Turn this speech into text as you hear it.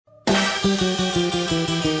I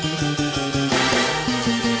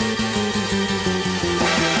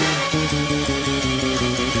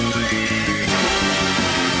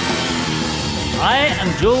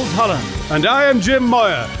am Jools Holland. And I am Jim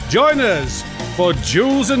Moir. Join us for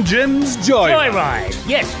Jools and Jim's Joyride. Joyride.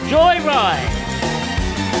 Yes, Joyride.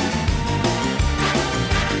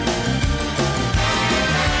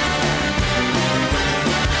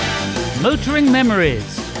 Motoring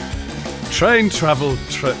memories. Train travel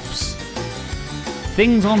trips.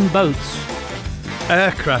 Things on boats.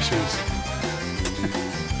 Air crashes.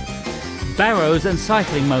 Barrows and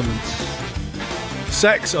cycling moments.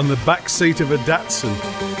 Sex on the back seat of a Datsun.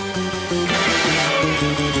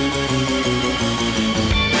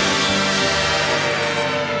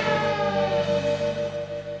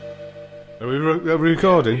 Are we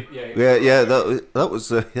recording? Yeah. That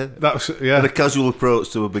was yeah. That's a casual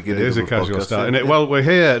approach to a beginning. It is of a casual podcast, start, isn't it? Well, we're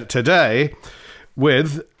here today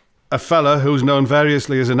with a fella who's known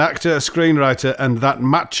variously as an actor, a screenwriter, and that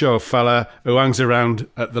macho fella who hangs around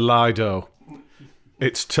at the Lido.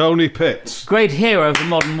 It's Tony Pitts. Great hero of the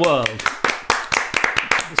modern world.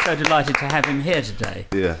 We're so delighted to have him here today.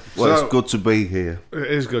 Yeah, well, So- it's good to be here. It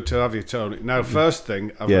is good to have you, Tony. Now, first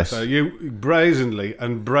thing, I'm Yes. going to say, you brazenly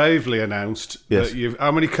and bravely announced Yes. that you've...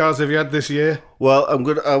 How many cars have you had this year? Well, I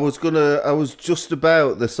was just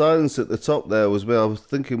about, the silence at the top there was me. I was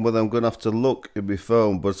thinking whether I'm going to have to look in my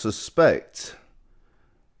phone, but I suspect,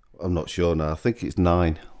 I'm not sure now. I think it's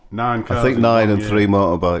 9. 9 cars. I think in 9 1 and year. 3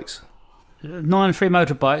 motorbikes. 9 free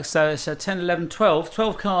motorbikes, so 10, 11, 12.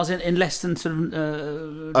 12 cars in less than sort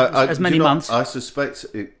of as many months. I suspect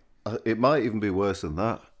it might even be worse than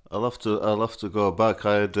that. I'll have to go back.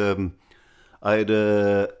 I had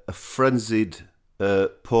a frenzied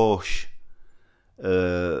Porsche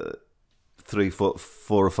 4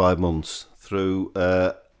 or 5 months through,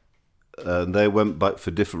 and they went back for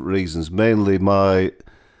different reasons. Mainly I've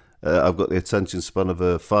got the attention span of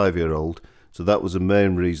a 5-year-old. So that was the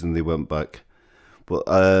main reason they went back. But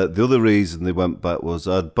the other reason they went back was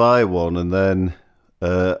I'd buy one and then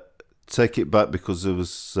take it back because there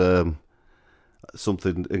was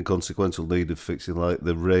something inconsequential needed fixing, like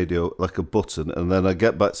the radio, like a button. And then I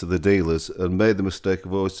get back to the dealers and made the mistake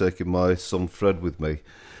of always taking my son Fred with me.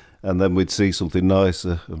 And then we'd see something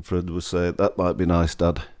nicer and Fred would say, "That might be nice,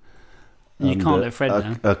 Dad." You can't let Fred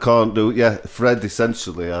down. I can't do. Yeah, Fred.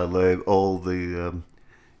 Essentially, I lay all the.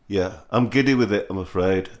 Yeah, I'm giddy with it, I'm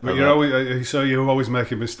afraid. But you're always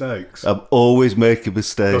making mistakes. I'm always making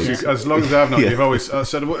mistakes. Because as long as I've known you, you've always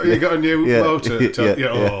said, "What, you got a new motor?"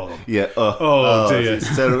 Oh, dear.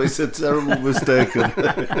 It's terrible. It's a terrible mistake.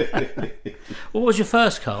 What was your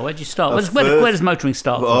first car? Where did you start? Where does motoring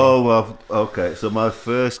start from? Oh, well, okay. So my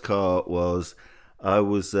first car was, I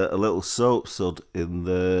was a little soap sud in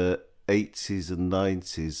the 80s and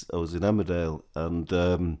 90s. I was in Emmerdale, and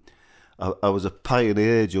I was a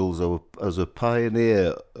pioneer, Jules. I was a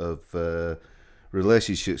pioneer of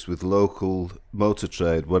relationships with local motor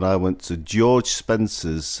trade when I went to George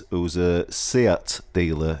Spencer's, who was a Seat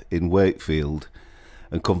dealer in Wakefield,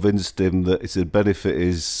 and convinced him that it would benefit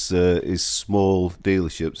his small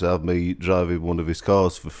dealership to have me driving one of his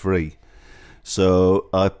cars for free. So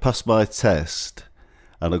I passed my test,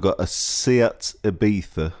 and I got a Seat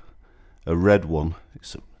Ibiza, a red one.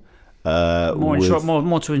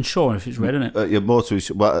 More to insure if it's red, isn't it? Yeah, more to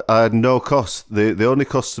insure. But I had no cost. The only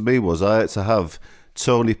cost to me was I had to have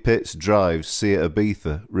Tony Pitts drives Seat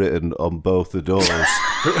Ibiza written on both the doors.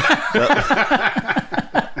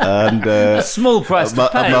 And a small price to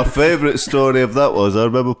pay. My favourite story of that was I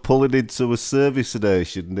remember pulling into a service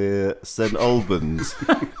station near St Albans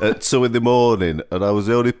at 2 a.m, and I was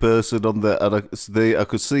the only person on there, and I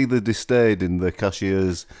could see the disdain in the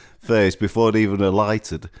cashier's face before it even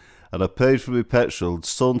alighted. And I paid for my petrol,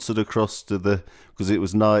 sauntered across to because it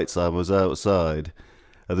was night time, I was outside,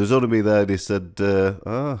 and there was only me there, and he said,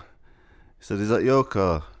 "Is that your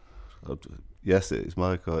car?" "Yes, it's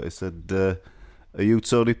my car." He said, "Are you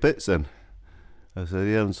Tony Pitts then?" I said,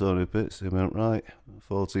 "Yeah, I'm Tony Pitts." He went, "Right,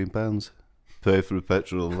 £14. Paid for the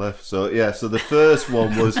petrol and left. So the first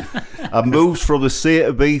one was, I moved from the Seat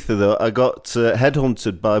Ibiza though. I got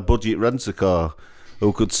headhunted by a budget rent-a-car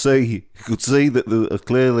who could see that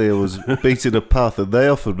clearly I was beating a path, and they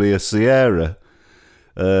offered me a Sierra,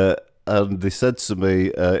 and they said to me,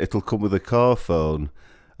 "It'll come with a car phone."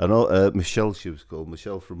 And Michelle, she was called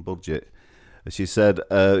Michelle from Budget, and she said,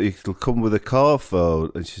 "It'll come with a car phone,"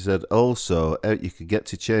 and she said also you can get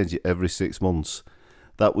to change it every 6 months.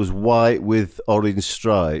 That was white with orange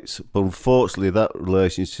stripes, but unfortunately that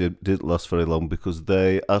relationship didn't last very long because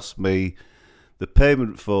they asked me. The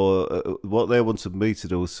payment for what they wanted me to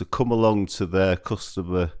do was to come along to their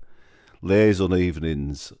customer liaison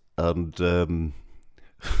evenings, and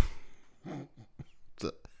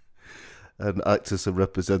act as a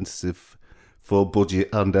representative for Budget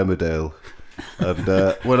and Emmerdale. And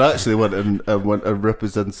when I actually went and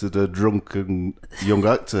represented a drunken young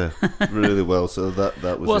actor really well, so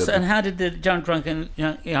that was. And how did the drunken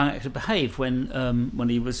young actor behave when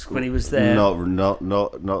he was there? Not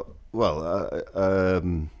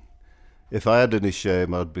well. If I had any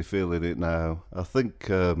shame, I'd be feeling it now. I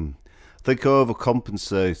think I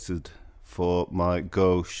overcompensated for my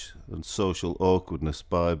gauche and social awkwardness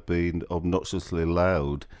by being obnoxiously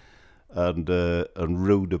loud and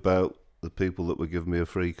rude about the people that were giving me a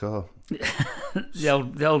free car. the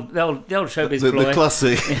old showbiz ploy. The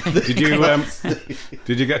classic.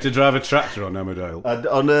 Did you get to drive a tractor on Emmerdale?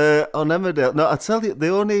 On Emmerdale. No, I tell you, the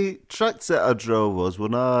only tractor I drove was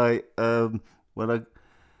when I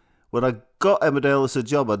got Emmerdale as a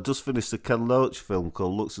job. I'd just finished a Ken Loach film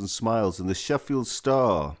called Looks and Smiles, and the Sheffield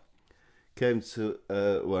Star came to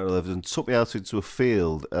where I lived and took me out into a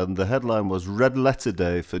field, and the headline was Red Letter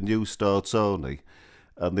Day for New Star Tony.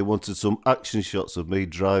 And they wanted some action shots of me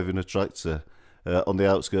driving a tractor on the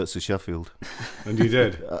outskirts of Sheffield. And you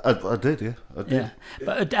did? I did, yeah. I did. Yeah.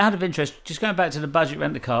 But out of interest, just going back to the budget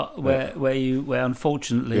rent-a-car, where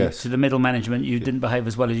unfortunately, yes. to the middle management, you didn't behave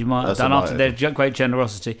as well as you might have done after their great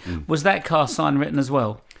generosity. Was that car sign written as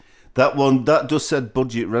well? That just said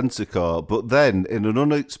budget rent-a-car, but then, in an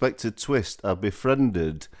unexpected twist, I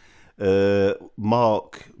befriended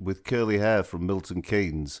Mark with curly hair from Milton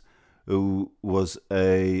Keynes, who was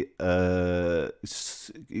he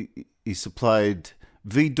supplied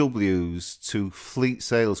VWs to fleet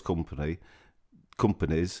sales companies,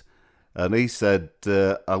 and he said,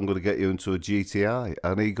 I'm going to get you into a GTI,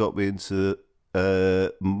 and he got me into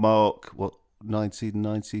Mark, what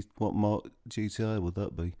 1990, what Mark GTI would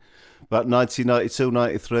that be? About 1992,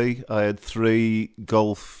 93, I had 3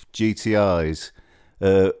 Golf GTIs,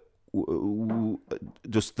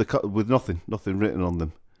 just with nothing written on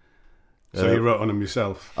them. So you wrote on them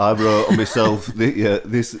yourself? I wrote on myself.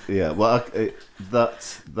 Well,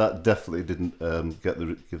 that definitely didn't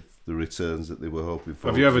give the returns that they were hoping for.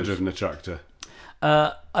 Have you ever driven a tractor?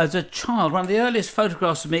 As a child, one of the earliest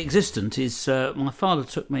photographs of me existent is my father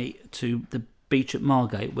took me to the beach at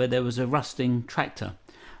Margate where there was a rusting tractor.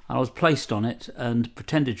 I was placed on it and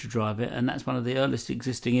pretended to drive it, and that's one of the earliest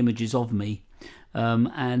existing images of me.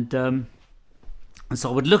 And so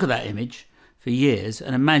I would look at that image for years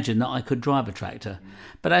and imagine that I could drive a tractor.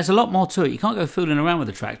 But there's a lot more to it. You can't go fooling around with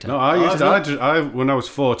a tractor. No, when I was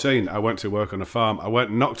 14, I went to work on a farm. I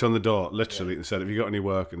went and knocked on the door, literally, and said, have you got any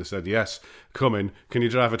work? And they said, yes, come in. Can you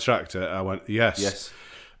drive a tractor? I went, yes. Yes.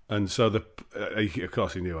 And so, of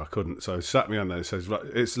course, he knew I couldn't. So he sat me on there and says, right,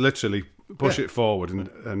 it's literally push it forward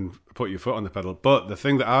and put your foot on the pedal. But the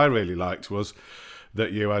thing that I really liked was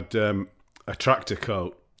that you had a tractor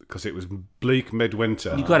coat, because it was bleak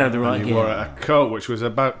midwinter. You've got to have the right gear. You wore a coat which was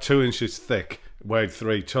about 2 inches thick, weighed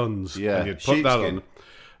 3 tons. Yeah, and you'd put that on.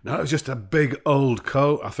 No, it was just a big old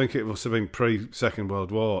coat. I think it must have been pre-Second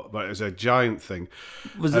World War, but it was a giant thing.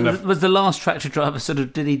 Was the last tractor driver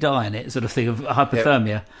did he die in it, sort of thing of hypothermia?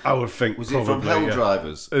 Yeah, I would think was probably, it from Hell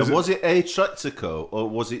Drivers? Was it a tractor coat, or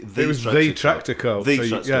was it the tractor coat? The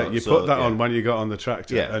tractor coat. You put that on when you got on the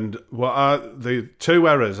tractor. Yeah. And the 2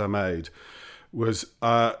 errors I made was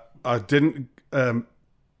I didn't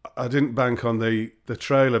bank on the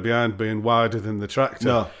trailer behind being wider than the tractor.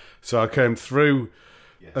 No. So I came through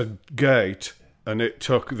a gate, and it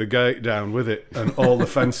took the gate down with it and all the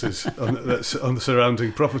fences on the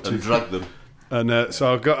surrounding property. And dragged them. And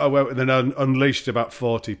so I went and then unleashed about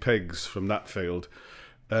 40 pigs from that field.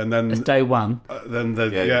 And then that's day one. And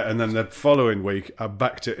then the following week, I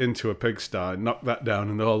backed it into a pigsty, knocked that down,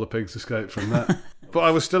 and all the pigs escaped from that. But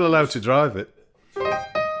I was still allowed to drive it.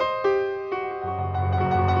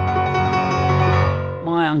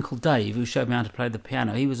 My uncle Dave, who showed me how to play the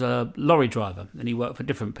piano, he was a lorry driver, and he worked for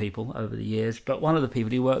different people over the years. But one of the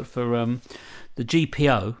people, he worked for the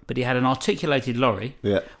GPO, but he had an articulated lorry,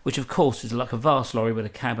 which of course is like a vast lorry with a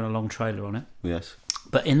cab and a long trailer on it. Yes.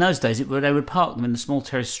 But in those days, they would park them in the small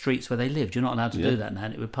terrace streets where they lived. You're not allowed to do that now.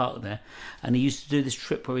 And it would park there. And he used to do this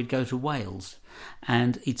trip where he'd go to Wales,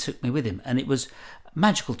 and he took me with him. And it was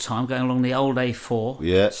magical time going along the old A4,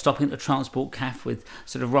 Yeah. stopping at the transport cafe with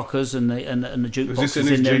sort of rockers and the jukeboxes Was this in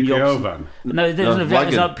his in there and GPO yobs. van? No, there was No, a van. It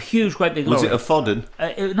was wagon. a huge, great big Was lorry. it a Fodden?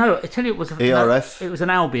 No, I tell you, it was ERF? No, it was an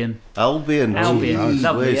Albion. Albion. Albion, Geez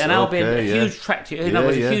lovely. whiz, An Albion, okay, a yeah. huge tractor. Yeah, It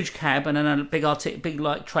was yeah. a huge cab and then a big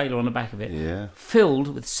like trailer on the back of it. Yeah.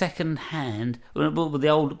 Filled with second-hand, with the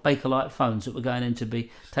old Bakelite phones that were going in to be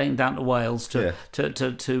taken down to Wales to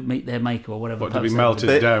meet their maker or whatever. What, to be purpose melted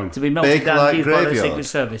they- down? To be melted down Bakelite and used by the graveyard. Secret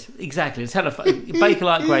Service. Exactly, the telephone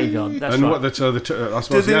Bakelite graveyard. That's And right. what I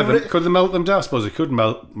suppose, could they melt them down? I suppose they could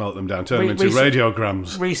melt them down, turn them into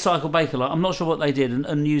radiograms. Recycle Bakelite. I'm not sure what they did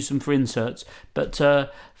and use them for inserts, but for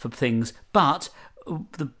things. But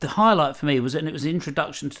the highlight for me was, and it was the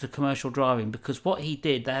introduction to the commercial driving, because what he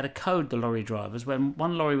did, they had a code, the lorry drivers, when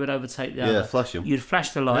one lorry would overtake the other, flash 'em. you'd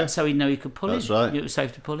flash the light so he'd know you could pull That's in. right. It was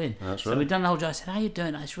safe to pull in. That's so right. we'd done the whole job. I said, how are you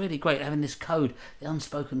doing? It's really great having this code, the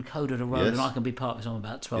unspoken code of the road, Yes. and I can be part of it. So I'm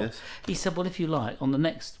about 12. Yes. He said, well, if you like, when the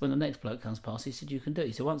next bloke comes past, he said, you can do it.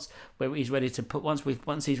 He said, once he's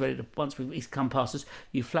come past us,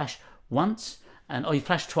 you flash once. Or you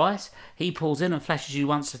flash twice, he pulls in and flashes you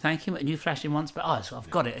once to thank him, and you flash him once, but so I've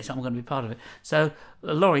got it, so I'm going to be part of it. So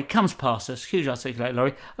the lorry comes past us, huge articulated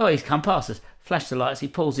lorry, he's come past us, flash the lights, he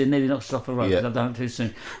pulls in, nearly knocks us off the road, because I've done it too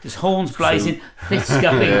soon. Just horns blazing, fists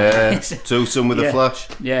going. Yeah, too soon with a flash.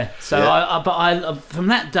 Yeah, so I from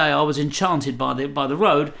that day I was enchanted by the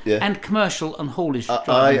road and commercial and haulage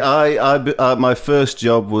driving. My first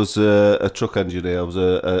job was a truck engineer. I was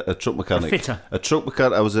a truck mechanic. A fitter. A truck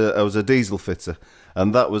mechanic. I was a diesel fitter,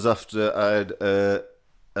 and that was after I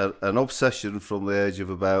had an obsession from the age of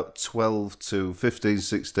about 12 to 15,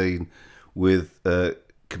 16 with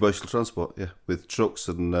commercial transport. Yeah, with trucks,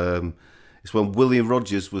 and it's when William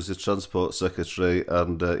Rogers was the transport secretary,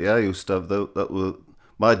 and I used to have that was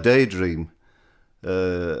my daydream.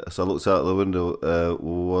 So I looked out the window,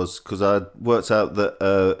 was because I'd worked out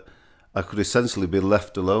that I could essentially be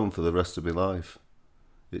left alone for the rest of my life.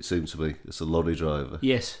 It seemed to me, as a lorry driver.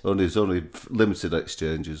 Yes. There's only limited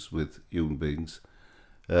exchanges with human beings.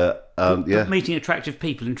 But meeting attractive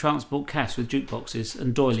people in transport cafes with jukeboxes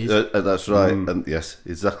and doilies. That's right, and yes,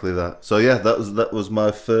 exactly that. So that was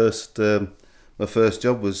my first. My first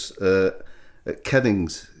job was at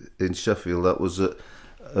Kennings in Sheffield. That was an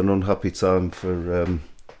unhappy time for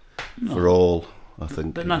all, I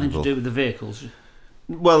think. But nothing to do with the vehicles.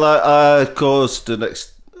 Well, I caused an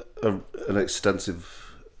extensive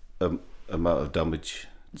amount of damage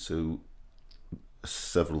to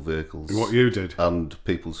several vehicles. What you did? And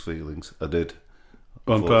people's feelings. I did.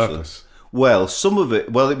 On purpose? Well, some of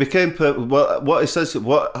it. Well, it became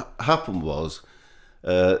what happened was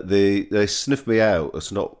they sniffed me out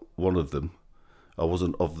as not one of them. I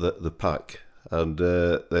wasn't of the pack, and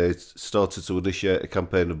they started to initiate a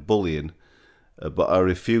campaign of bullying. But I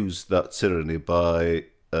refused that tyranny by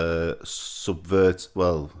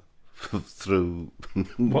through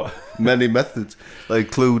many methods,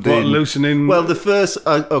 including loosening. Well, the first,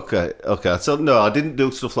 okay. So no, I didn't do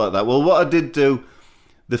stuff like that. Well, what I did do,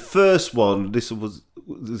 the first one, this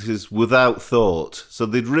is without thought. So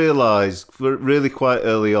they'd realised really quite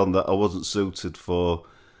early on that I wasn't suited for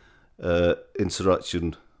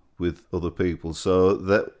interaction with other people. So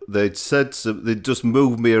that they'd just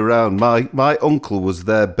moved me around. My uncle was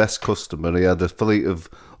their best customer. He had a fleet of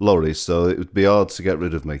lorries, so it would be hard to get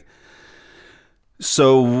rid of me.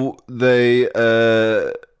 So they,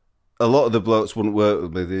 a lot of the blokes wouldn't work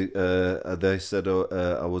with me. They said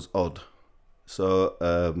I was odd,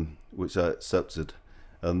 so which I accepted.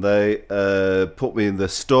 And they put me in the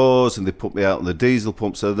stores, and they put me out on the diesel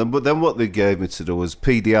pumps. But then what they gave me to do was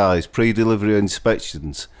PDIs, pre-delivery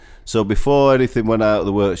inspections. So before anything went out of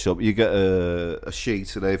the workshop, you get a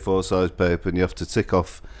sheet, an A4 size paper, and you have to tick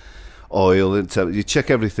off oil and you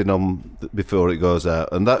check everything on before it goes out,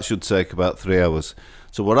 and that should take about 3 hours.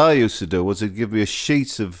 So what I used to do was they'd give me a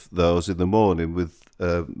sheet of those in the morning with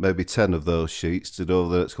maybe 10 of those sheets to do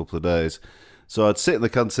over the next couple of days. So I'd sit in the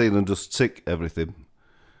canteen and just tick everything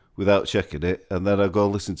without checking it, and then I'd go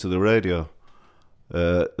and listen to the radio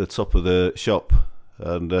at the top of the shop,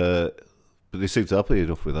 and but they seemed happy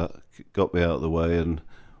enough with that. Got me out of the way, and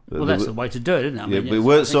well, that's the way to do it, isn't it? I mean, we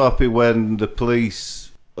weren't so happy when the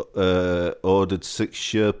police ordered 6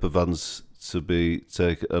 Sherpa vans to be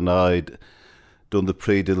taken, and I'd done the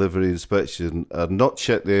pre-delivery inspection and not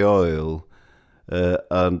checked the oil,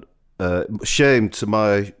 and shame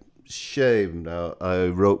now, I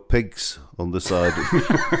wrote pigs on the side.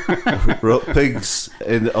 I wrote pigs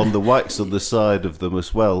on the wax on the side of them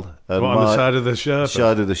as well. And on the side of the Sherpa?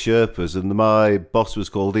 Side of the Sherpas, and my boss was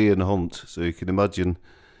called Ian Hunt, so you can imagine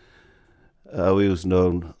how he was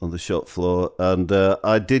known on the shop floor, and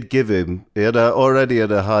I did give him. He had already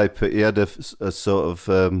had a high pitch. He had a sort of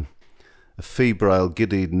a febrile,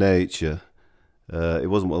 giddy nature. He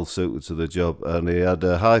wasn't well suited to the job, and he had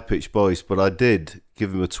a high pitched voice. But I did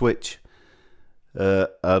give him a twitch,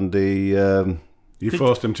 and he. You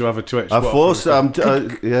forced him to have a twitch. I forced him.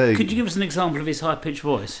 Yeah. Could you give us an example of his high pitched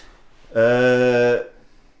voice? Well,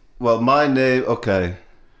 my name. Okay.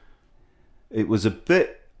 It was a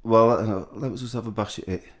bit. Well, let us just have a bash at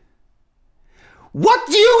it. What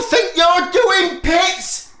do you think you're doing,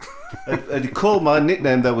 Pitts? and he called my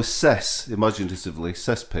nickname there was Cess, imaginatively,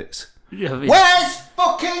 Cess Pitts. Yeah, Where's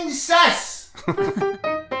fucking Cess?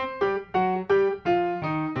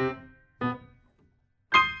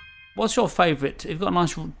 What's your favourite? You've got a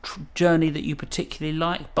nice journey that you particularly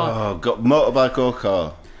like? Got motorbike or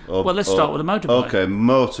car? Well, let's start with a motorbike. Okay,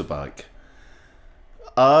 motorbike.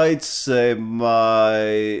 I'd say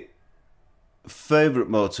my favourite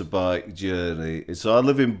motorbike journey is, so I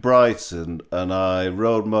live in Brighton and I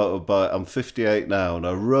rode motorbike. I'm 58 now, and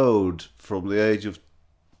I rode from the age of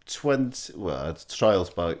 20. Well, I had trials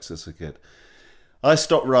bikes as a kid. I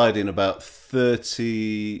stopped riding about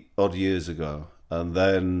 30 odd years ago, and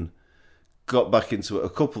then got back into it a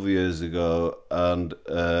couple of years ago, and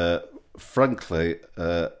frankly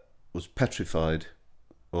was petrified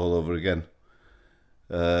all over again.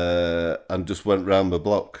 And just went round the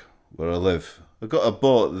block where I live.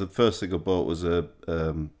 The first thing I bought was a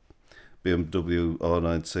BMW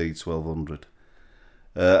R9T 1200.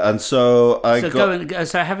 And so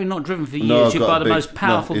So having not driven for years, you buy the most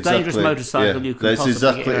powerful, dangerous motorcycle you can possibly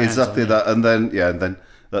get your hands on, that. And then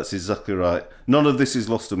that's exactly right. None of this is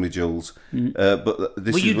lost on me, Jools. But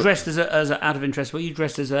this were you dressed as a out of interest? Were you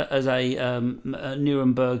dressed as a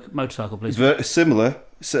Nuremberg motorcycle police? Very similar.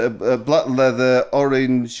 Black leather,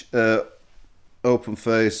 orange, open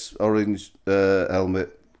face, orange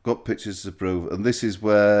helmet. Got pictures to prove, and this is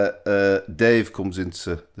where Dave comes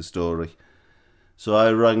into the story. So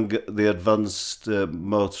I rang the advanced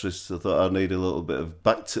motorists. I thought I need a little bit of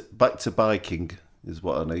back to biking is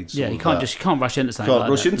what I need. Yeah, you can't rush into something. Can't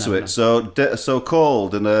rush into it. No. So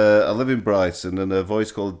called, and I live in Brighton, and a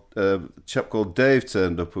chap called Dave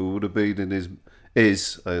turned up, who would have been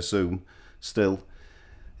I assume, still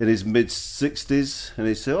in his mid-60s, and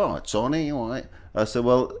he said, "Oh, Tony, you all right?" I said,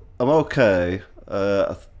 "Well, I'm okay.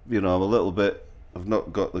 I'm a little bit. I've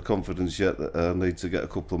not got the confidence yet that I need to get a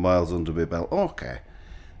couple of miles under my belt." "Okay.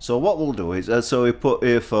 So what we'll do is," so he put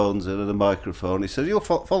earphones in and a microphone. He said, "You'll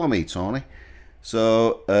follow me, Tony."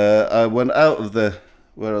 So I went out of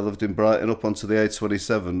where I lived in Brighton up onto the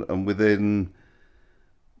A27, and within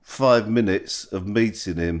 5 minutes of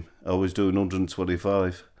meeting him, I was doing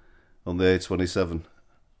 125 on the A27.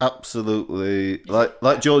 Absolutely,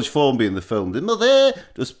 like George Formby in the film. Mother,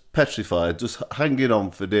 just petrified, just hanging on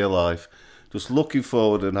for dear life, just looking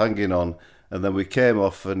forward and hanging on. And then we came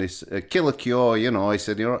off, and he said, "Kill a cure," I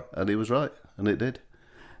said, "You're right," and he was right, and it did.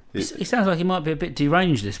 He sounds like he might be a bit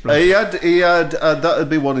deranged, this bloke. He had that would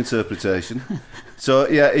be one interpretation. So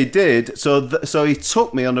yeah, he did. So he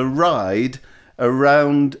took me on a ride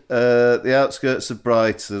around the outskirts of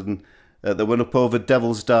Brighton that went up over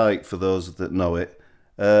Devil's Dyke, for those that know it.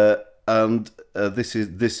 And this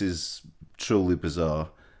is truly bizarre.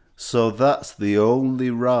 So that's the only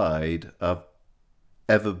ride I've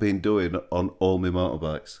ever been doing on all my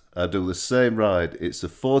motorbikes. I do the same ride. It's a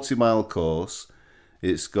 40-mile course.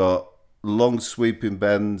 It's got long sweeping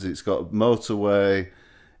bends. It's got motorway.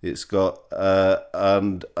 It's got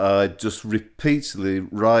and I just repeatedly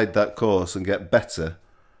ride that course and get better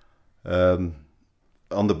on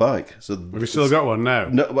the bike. So have you still got one now?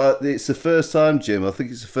 No, well, it's the first time, Jim. I think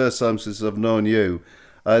it's the first time since I've known you.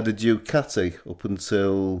 I had a Ducati up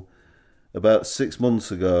until about 6 months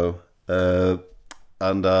ago,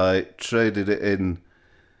 and I traded it in.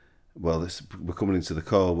 Well, we're coming into the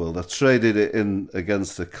car world. I traded it in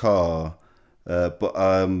against a car, but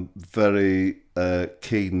I'm very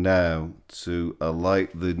keen now to. I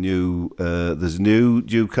like the new. There's a new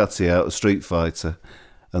Ducati out, a Street Fighter,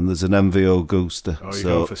 and there's an MVO Gusta. Oh,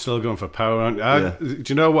 you're still going for power, aren't you? Yeah. Do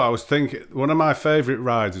you know what I was thinking? One of my favourite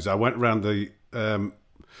rides is I went around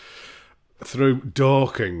through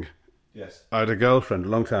Dorking. Yes. I had a girlfriend a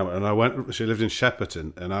long time, and she lived in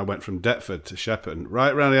Shepperton, and I went from Deptford to Shepperton,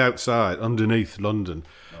 right round the outside, underneath London,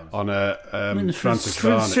 on a Francis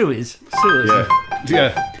Barnett. Sewers.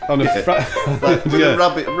 Yeah. On a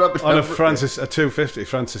rabbit. Francis, a 250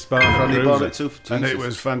 Francis Barnett cruiser. And it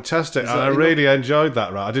was fantastic. And I really enjoyed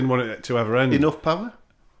that ride. I didn't want it to ever end. Enough power?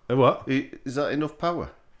 What? Is that enough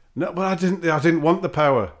power? No, but I didn't want the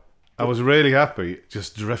power. I was really happy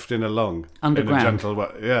just drifting along Underground. in a gentle way.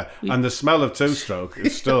 Yeah, and the smell of two-stroke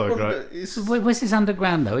is still a great. Where's this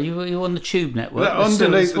underground though? Are you on the Tube network? Not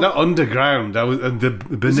underneath, not underground. I was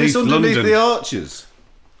beneath Is this underneath London. the arches?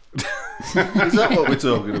 Is that what we're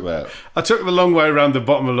talking about? I took the long way around the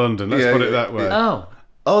bottom of London. Let's put it that way. Oh.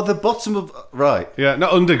 Oh, the bottom of... Right. Yeah,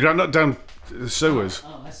 not underground, not down the sewers.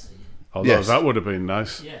 Oh, I see. Although that would have been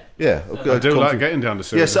nice. Yeah. Yeah. Okay. I do like getting down the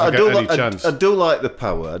sewers. Yes, if I do. get any chance. I do like the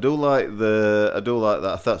power. I do like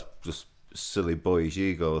that. That's just silly boyish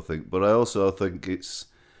ego, I think. But I also think it's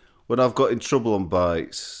when I've got in trouble on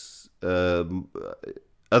bikes, and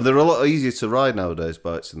they're a lot easier to ride nowadays.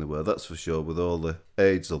 Bikes than they were, that's for sure, with all the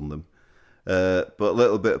aids on them. But a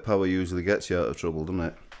little bit of power usually gets you out of trouble, doesn't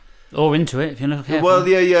it? Or into it, if you're not careful. Well,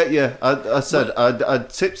 yeah. I said I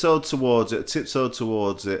tiptoed towards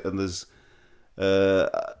it, and there's.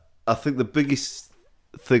 I think the biggest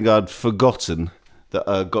thing I'd forgotten that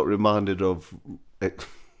I got reminded of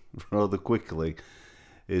rather quickly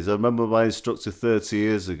is I remember my instructor 30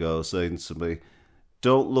 years ago saying to me,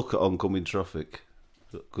 "Don't look at oncoming traffic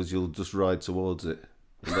because you'll just ride towards it."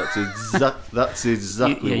 And that's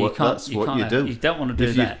exactly what you do. You don't want to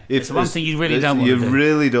do that. It's the one thing you really don't want to do. You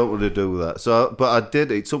really don't want to do that. So, but I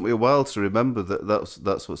did. It took me a while to remember that's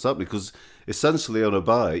what's happening, because essentially on a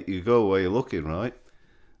bike you go where you're looking, right?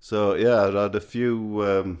 So yeah, I had a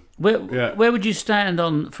few. Where would you stand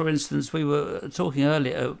on? For instance, we were talking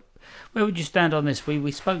earlier. Where would you stand on this?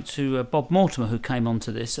 We spoke to Bob Mortimer, who came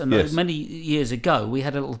onto this, and many years ago we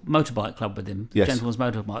had a little motorbike club with him, Gentleman's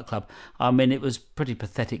Motorbike Club. I mean, it was a pretty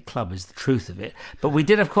pathetic club, is the truth of it. But we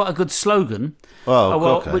did have quite a good slogan,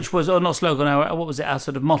 which was not slogan. What was it? Our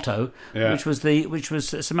sort of motto, which was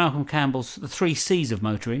Sir Malcolm Campbell's the 3 C's of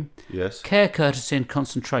motoring: care, courtesy, and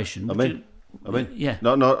concentration. Yeah.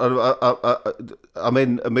 I'm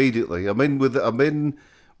in immediately.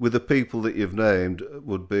 With the people that you've named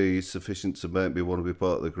would be sufficient to make me want to be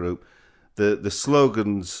part of the group. The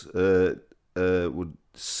slogans would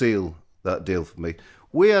seal that deal for me.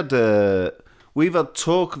 We've had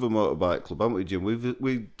talk of a motorbike club, haven't we, Jim?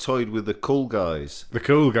 We toyed with the Cool Guys. The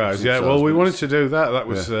Cool Guys, yeah. Well, we wanted to do that. That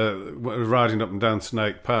was riding up and down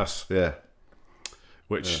Snake Pass. Yeah.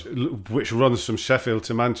 Which runs from Sheffield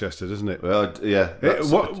to Manchester, doesn't it? Well, yeah.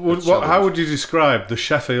 How would you describe the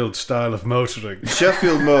Sheffield style of motoring?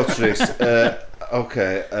 Sheffield motorists.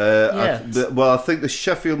 Okay. I think the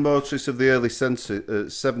Sheffield motorists of the early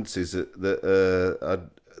 70s that I'd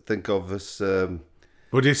think of as.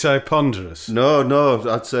 Would you say ponderous? No.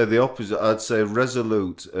 I'd say the opposite. I'd say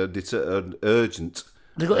resolute and urgent.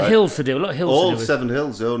 They've got hills to do, a lot of hills all to do. All 7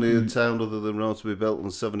 hills, the only in town other than road to be built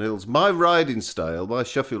on 7 hills. My riding style, my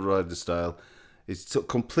Sheffield riding style, is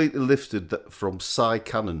completely lifted from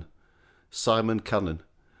Simon Cannon,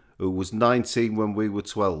 who was 19 when we were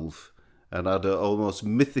 12 and had an almost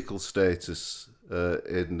mythical status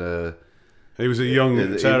in... He was a young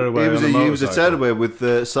tearaway. He was a tearaway with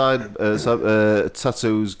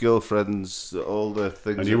tattoos, girlfriends, all the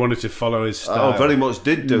things. And you wanted to follow his style. Oh, very much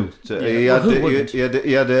did do. He had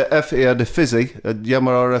a fizzy, a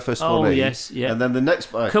Yamaha FS1E. Oh yes, yeah. And then the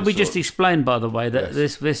next bike. Could we just explain, by the way, that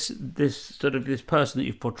this person that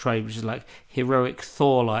you've portrayed, which is like heroic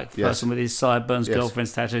Thor-like person with his sideburns,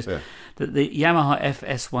 girlfriend's tattoos. Yeah. That the Yamaha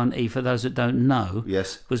FS1E, for those that don't know,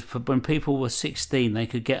 was for when people were 16, they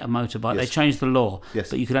could get a motorbike. They changed the law,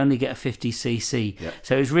 but you could only get a 50cc.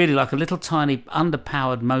 So it was really like a little tiny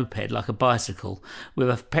underpowered moped, like a bicycle, with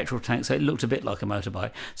a petrol tank, so it looked a bit like a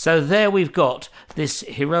motorbike. So there we've got this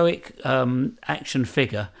heroic action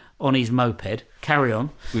figure on his moped. Carry on.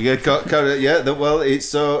 Well, it's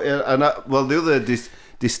so... the other...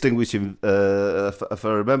 distinguishing, if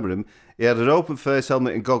I remember him, he had an open face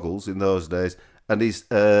helmet and goggles in those days, and his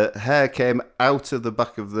hair came out of the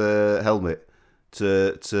back of the helmet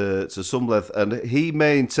to some length, and he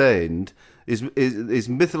maintained his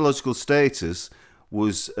mythological status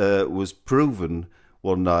was proven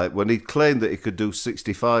one night when he claimed that he could do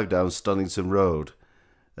 65 down Stannington Road.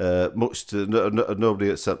 Much to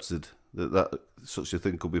nobody accepted that such a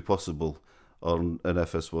thing could be possible on an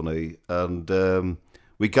FS1E, and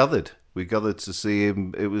we gathered to see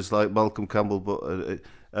him. It was like Malcolm Campbell, but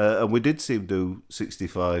and we did see him do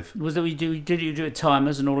 65. Was that did you do it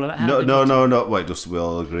timers and all of that? No. Wait, just we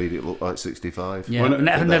all agreed it looked like 65. Yeah,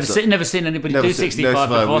 never seen anybody do 65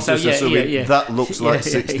 before. So that looks like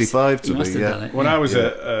 65 to me. Yeah. When I was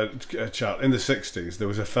a child in the 60s, there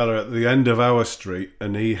was a fella at the end of our street,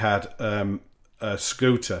 and he had a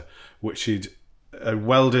scooter which he'd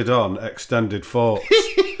welded on extended forks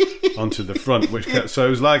onto the front, so it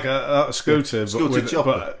was like a scooter,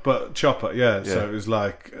 but chopper. So it was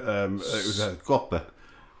like it was a copper.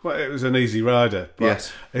 Well, it was an easy rider. But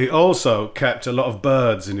Yes. he also kept a lot of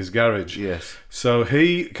birds in his garage. Yes. So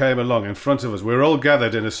he came along in front of us. We were all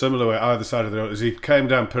gathered in a similar way either side of the road as he came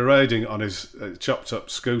down parading on his chopped up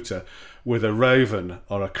scooter with a raven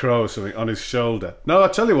or a crow or something on his shoulder. No, I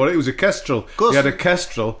tell you what, it was a kestrel. He had a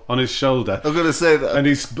kestrel on his shoulder. I'm going to say that. And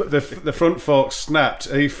the front fork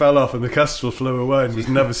snapped, he fell off and the kestrel flew away and was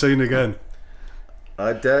never seen again.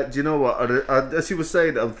 Do you know what? As you were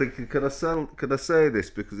saying, I'm thinking, can I say this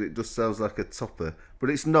because it just sounds like a topper, but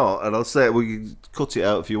it's not. And I'll say it. Well, you can cut it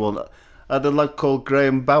out if you want. I had a lad called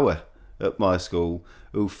Graham Bauer at my school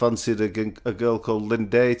who fancied a girl called Lynn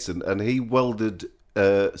Dayton, and he welded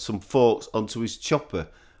some forks onto his chopper,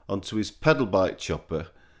 onto his pedal bike chopper,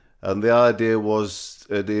 and the idea was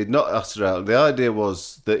he had not asked her out. The idea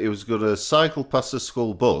was that he was going to cycle past the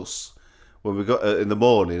school bus when we got in the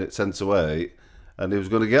morning at 10 to 8. And he was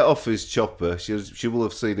going to get off his chopper. She will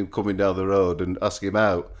have seen him coming down the road and ask him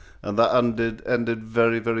out. And that ended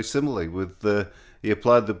very, very similarly. He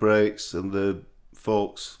applied the brakes and the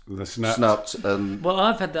forks snapped. And well,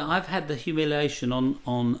 I've had the humiliation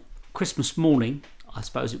on Christmas morning. I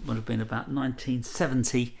suppose it would have been about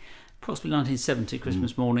 1970, approximately 1970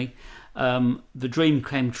 Christmas morning. The dream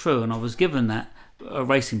came true, and I was given a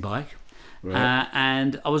racing bike. Right.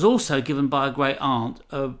 And I was also given by a great aunt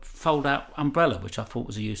a fold-out umbrella, which I thought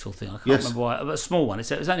was a useful thing. I can't remember why. A small one. It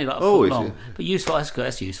was only like a foot long, but useful.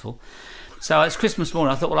 That's useful. So it's Christmas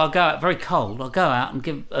morning. I thought, well, I'll go out very cold. I'll go out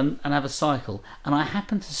and have a cycle. And I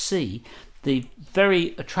happened to see the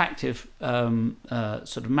very attractive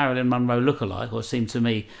sort of Marilyn Monroe lookalike, or seemed to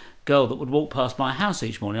me, girl that would walk past my house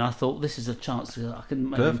each morning. I thought, this is a chance I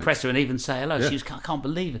can impress her and even say hello. Yeah. I can't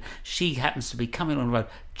believe it. She happens to be coming on the road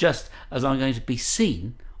just as I'm going to be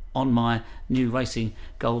seen on my new racing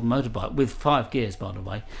gold motorbike with 5 gears, by the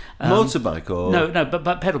way. Motorbike or no,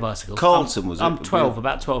 but pedal bicycle. Carlton was it? I'm 12,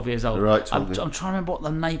 about 12 years old. Right. I'm trying to remember what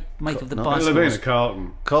the make of the It bicycle would was. have been a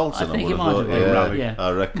Carlton. Carlton. I think it might have been a rally. Yeah,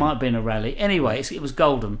 I reckon. Might have been a rally. Anyway, it was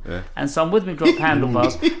golden, and so I'm with me drop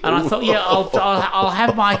handlebars, and I thought,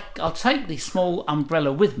 I'll take the small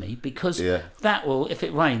umbrella with me because that will, if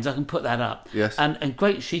it rains, I can put that up. Yes. And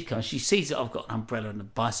great, she comes, she sees that I've got an umbrella and a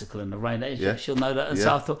bicycle in the rain. She'll know that, and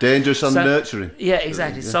so I thought dangerous and nurturing. Yeah,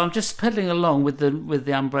 exactly. So I'm just pedaling along with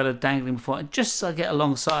the umbrella dangling before, and just as I get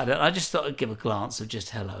alongside it, I just thought I'd give a glance of just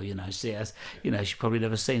hello, see as she's probably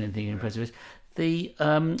never seen anything impressive. The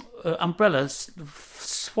umbrella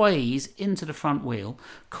sways into the front wheel,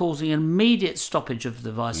 causing an immediate stoppage of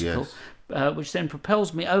the bicycle, which then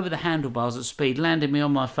propels me over the handlebars at speed, landing me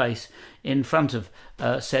on my face in front of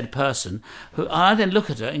said person, who I then look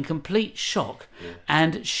at her in complete shock,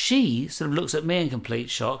 and she sort of looks at me in complete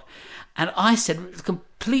shock. And I said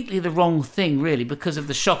completely the wrong thing, really, because of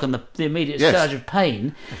the shock and the immediate surge of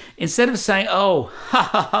pain. Instead of saying, "Oh, ha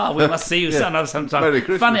ha ha, we must see you sometime.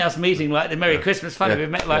 Funny us meeting like the Merry Christmas. Funny we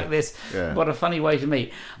met like this. What a funny way to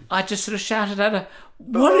meet." I just sort of shouted at her,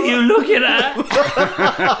 "What are you looking at?"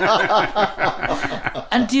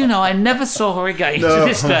 And do you know, I never saw her again to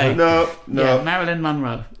this day. No. Yeah, Marilyn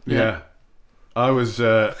Monroe. Yeah. I was...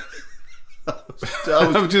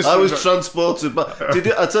 I was transported back.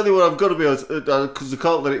 I tell you what, I've got to be honest, because I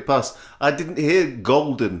can't let it pass. I didn't hear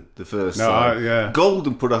Golden the first time.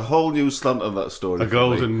 Golden put a whole new slant on that story. A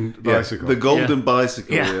golden bicycle. The golden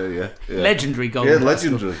bicycle. Yeah. Legendary golden.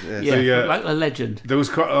 Legendary. Like a legend. There was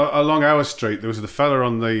quite along our street. There was the fella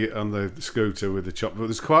on the scooter with the chop. But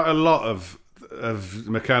there's quite a lot of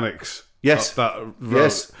mechanics. Yes. Up that road.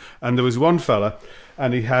 Yes. And there was one fella,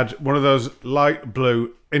 and he had one of those light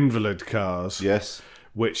blue invalid cars. Yes.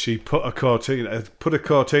 Which he put a Cortina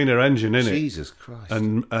engine in it. Jesus Christ.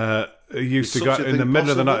 And he used to go in the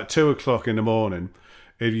middle of the night at 2 o'clock in the morning.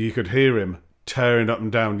 You could hear him tearing up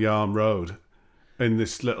and down Yarm Road in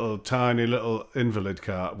this tiny little invalid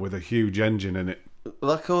car with a huge engine in it.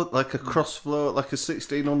 Like a crossflow, like a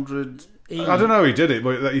 1600. I don't know how he did it,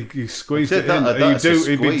 but he squeezed it in.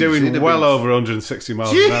 He'd be doing well over 160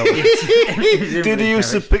 miles an hour. Did he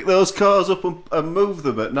used to pick those cars up and move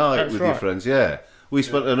them at night with your friends? Yeah. We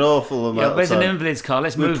spent an awful amount of time. There's an invalid's car,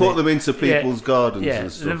 let's move it. We put them into people's gardens and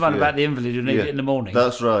stuff. Never mind about the invalid who need it in the morning.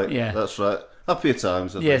 That's right. Yeah. That's right. Happier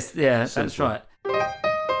times, I think. Yes, that's right.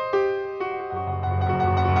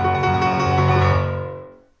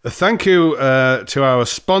 Thank you to our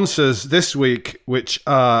sponsors this week, which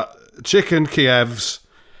are Chicken Kievs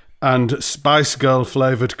and Spice Girl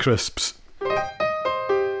flavoured crisps.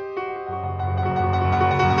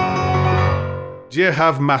 Do you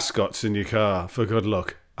have mascots in your car for good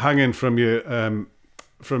luck? Hanging from your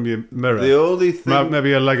from your mirror? The only thing...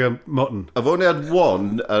 Maybe a leg of mutton. I've only had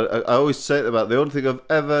one. I always say it about the only thing I've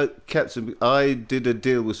ever kept. I did a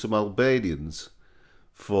deal with some Albanians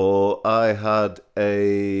I had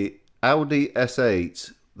a Audi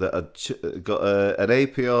S8 that had got an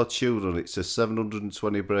APR tune on it. It's a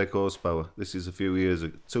 720 brake horsepower. This is 2 years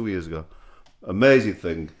ago. Amazing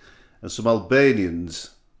thing. And some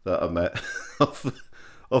Albanians that I met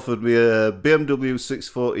offered me a BMW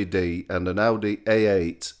 640D and an Audi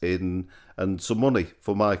A8 and some money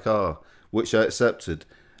for my car, which I accepted.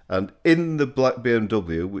 And in the black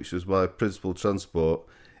BMW, which was my principal transport,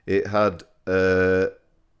 it had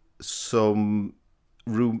some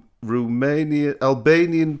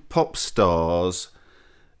Albanian pop stars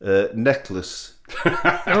necklace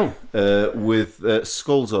with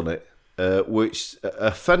skulls on it. Which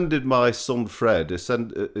offended my son Fred. His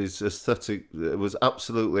aesthetic was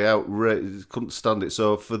absolutely outrageous. Couldn't stand it.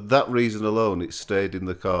 So for that reason alone, it stayed in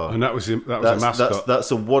the car. And that was a mascot.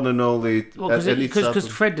 That's a one and only. Because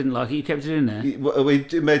Fred didn't like it, you kept it in there. He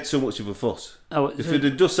made so much of a fuss. If he'd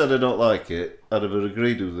have just said I don't like it, I'd have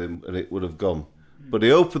agreed with him, and it would have gone. But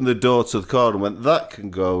he opened the door to the car and went, "That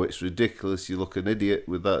can go. It's ridiculous. You look an idiot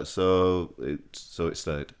with that." So it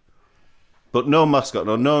stayed. But no mascot,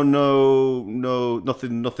 no, nothing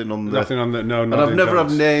on there. Nothing on the no. And I've never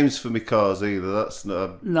had names for my cars either. That's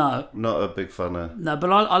not a big fan of. No,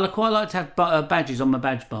 but I quite like to have badges on my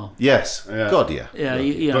badge bar. Yes, yeah. God, yeah.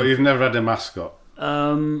 Yeah. But you've never had a mascot.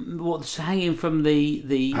 What's hanging from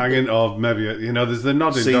the hanging or maybe there's the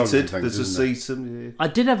nodding dog. Seated. There's a seated. Yeah. I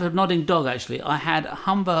did have a nodding dog actually. I had a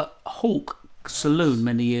Humber Hawk saloon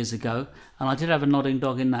many years ago, and I did have a nodding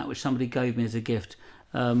dog in that, which somebody gave me as a gift.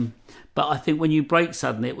 But I think when you brake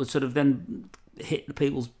suddenly, it would sort of then hit the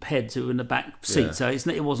people's heads who were in the back seat, so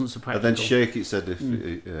it wasn't so practical. And then shake it, said if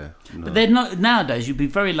no. But they're not, nowadays you'd be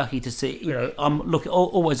very lucky to see. I'm looking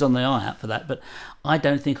always on the eye out for that, but I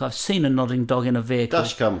don't think I've seen a nodding dog in a vehicle.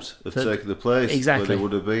 Dash cams have taken the place exactly where they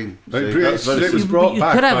would have been. It was brought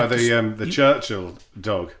back by the Churchill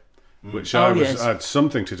dog. Which I had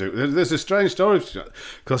something to do. There's a strange story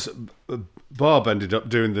because Bob ended up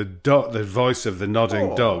doing the voice of the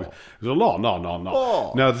nodding dog. It was a lot,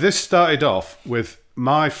 no. Now this started off with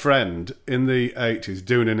my friend in the 80s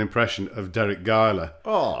doing an impression of Derek Geiler.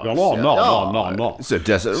 No. It's a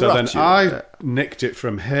desert. So then I nicked it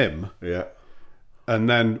from him. Yeah. And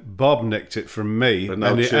then Bob nicked it from me, and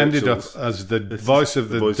it ended up as the voice of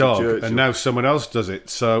the dog, and now someone else does it.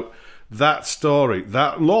 So. That story,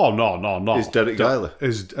 no. Is Derek Geiler.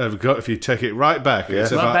 If you take it right back,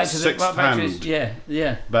 it's about sixth hand.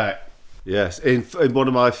 Yeah. Back. Yes, in one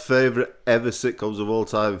of my favourite ever sitcoms of all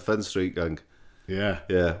time, Fen Street Gang. Yeah,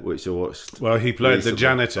 which I watched. Well, he played the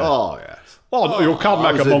janitor. Oh yes. You can't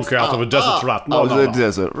make a monkey out of a desert rat. No. A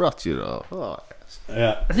desert rat, Oh yes.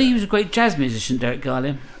 Yeah. I think he was a great jazz musician, Derek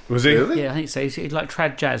Geiler. Was he? Really? Yeah, I think so. He liked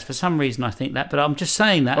trad jazz for some reason. I think that, but I'm just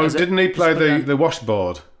saying that. Didn't he play the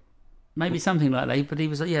washboard? Maybe something like that, but he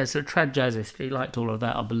was sort of trad jazzist. He liked all of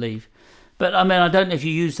that, I believe. But I mean, I don't know if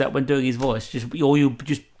you use that when doing his voice, or you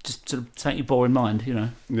just sort of something you bore in mind,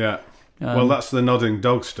 Yeah. Well, that's the nodding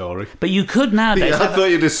dog story. But you could nowadays. I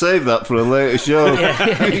thought you'd have saved that for a later show.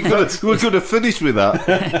 We could have finished with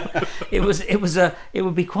that. It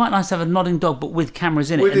would be quite nice to have a nodding dog, but with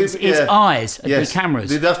cameras in it. Its eyes would be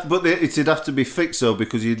cameras. It'd have to be fixed though,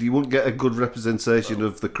 because you wouldn't get a good representation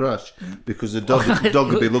of the crash, because the dog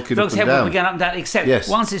would be looking up and down. Dog's head would be going up and down. Except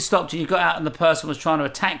once it stopped and you got out and the person was trying to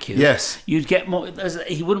attack you. Yes. You'd get more.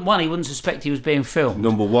 He wouldn't suspect he was being filmed.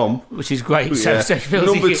 Number one, which is great. Yeah. So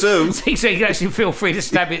number two. So you can actually feel free to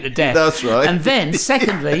stab it to death. That's right. And then,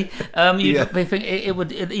 secondly,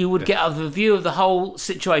 you would get a view of the whole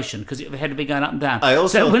situation because the head would be going up and down.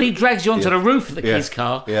 So when he drags you onto the roof of his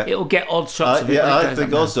car, it will get odd shots of it. I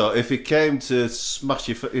think also if it came to smash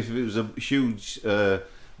your, if it was a huge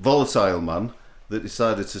volatile man that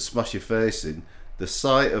decided to smash your face in, the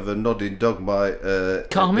sight of a nodding dog might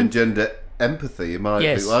engender empathy. It might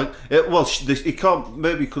be like, he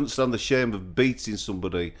couldn't stand the shame of beating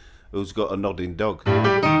somebody who's got a nodding dog.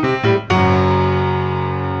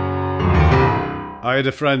 I had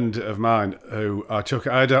a friend of mine who I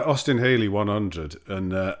had an Austin Healey 100,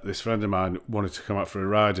 and this friend of mine wanted to come out for a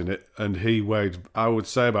ride in it, and he weighed, I would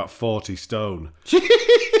say, about 40 stone.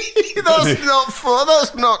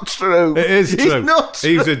 That's not true. It is true. He's not true.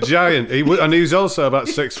 He's a giant. And he was also about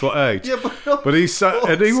 6'8". Yeah, but he sat,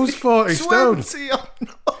 and he was 40 stone.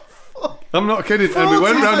 I'm not kidding. And we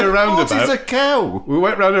went round a roundabout. A cow. We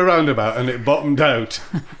went round a roundabout and it bottomed out.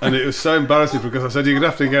 And it was so embarrassing because I said, you're going to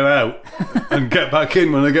have to get out and get back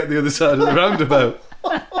in when I get the other side of the roundabout.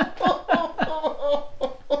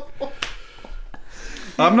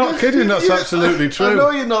 I'm not kidding, that's absolutely true. I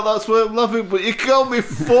know you're not, that's why I'm laughing, but you called me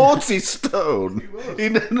 40 stone.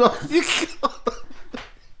 You can't.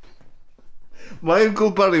 My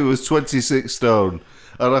Uncle Barry was 26 stone,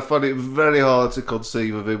 and I find it very hard to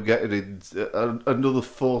conceive of him getting in another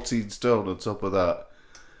 14 stone on top of that.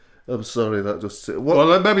 I'm sorry, that just...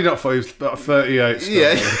 Well, maybe not for you, about 38 stone.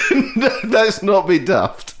 Yeah, let's not be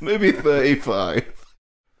daft. Maybe 35.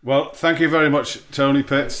 Well, thank you very much, Tony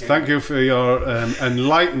Pitts. Thank you for your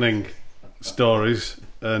enlightening stories,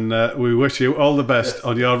 and we wish you all the best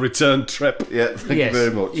on your return trip. Yeah, thank you very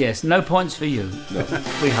much. Yes, no points for you. No.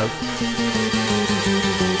 We hope.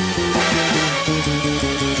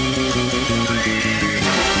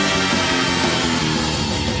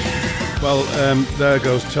 Well, there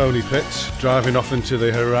goes Tony Pitts driving off into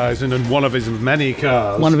the horizon in one of his many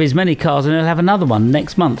cars. One of his many cars, and he'll have another one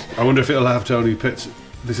next month. I wonder if it'll have Tony Pitts.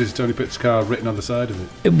 This is Tony Pitt's car written on the side of it.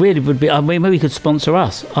 It really would be. I mean, maybe he could sponsor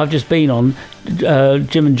us. I've just been on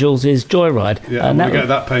Jim and Jools' Joyride. Yeah, and we get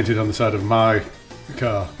that painted on the side of my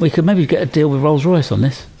car. We could maybe get a deal with Rolls-Royce on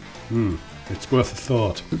this. It's worth a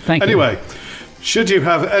thought. Thank you. Anyway, should you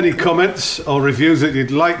have any comments or reviews that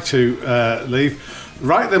you'd like to leave,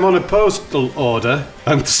 write them on a postal order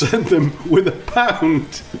and send them with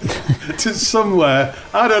 £1 to somewhere.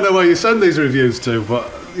 I don't know where you send these reviews to, but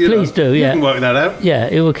please do. You can work that out. Yeah,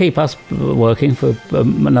 it will keep us working for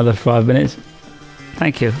another 5 minutes.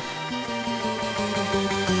 Thank you.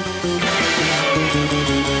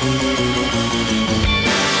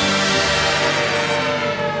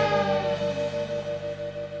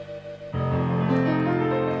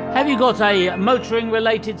 Have you got a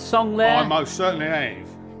motoring-related song there? I most certainly have.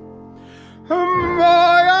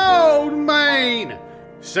 My old mane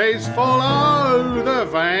says follow the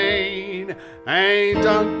vein and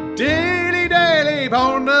don't dilly-dally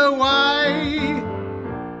on the way.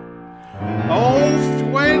 Oft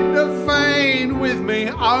went the vein with me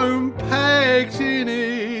own pegs in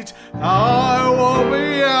it. I walk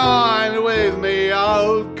behind with me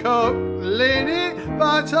old cock linnet,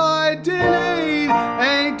 but I dillied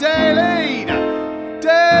and dillied,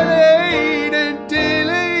 dillied and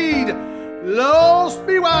dillied, lost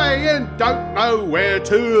me way and don't know where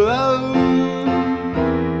to go.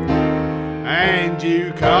 And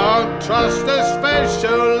you can't trust a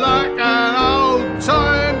special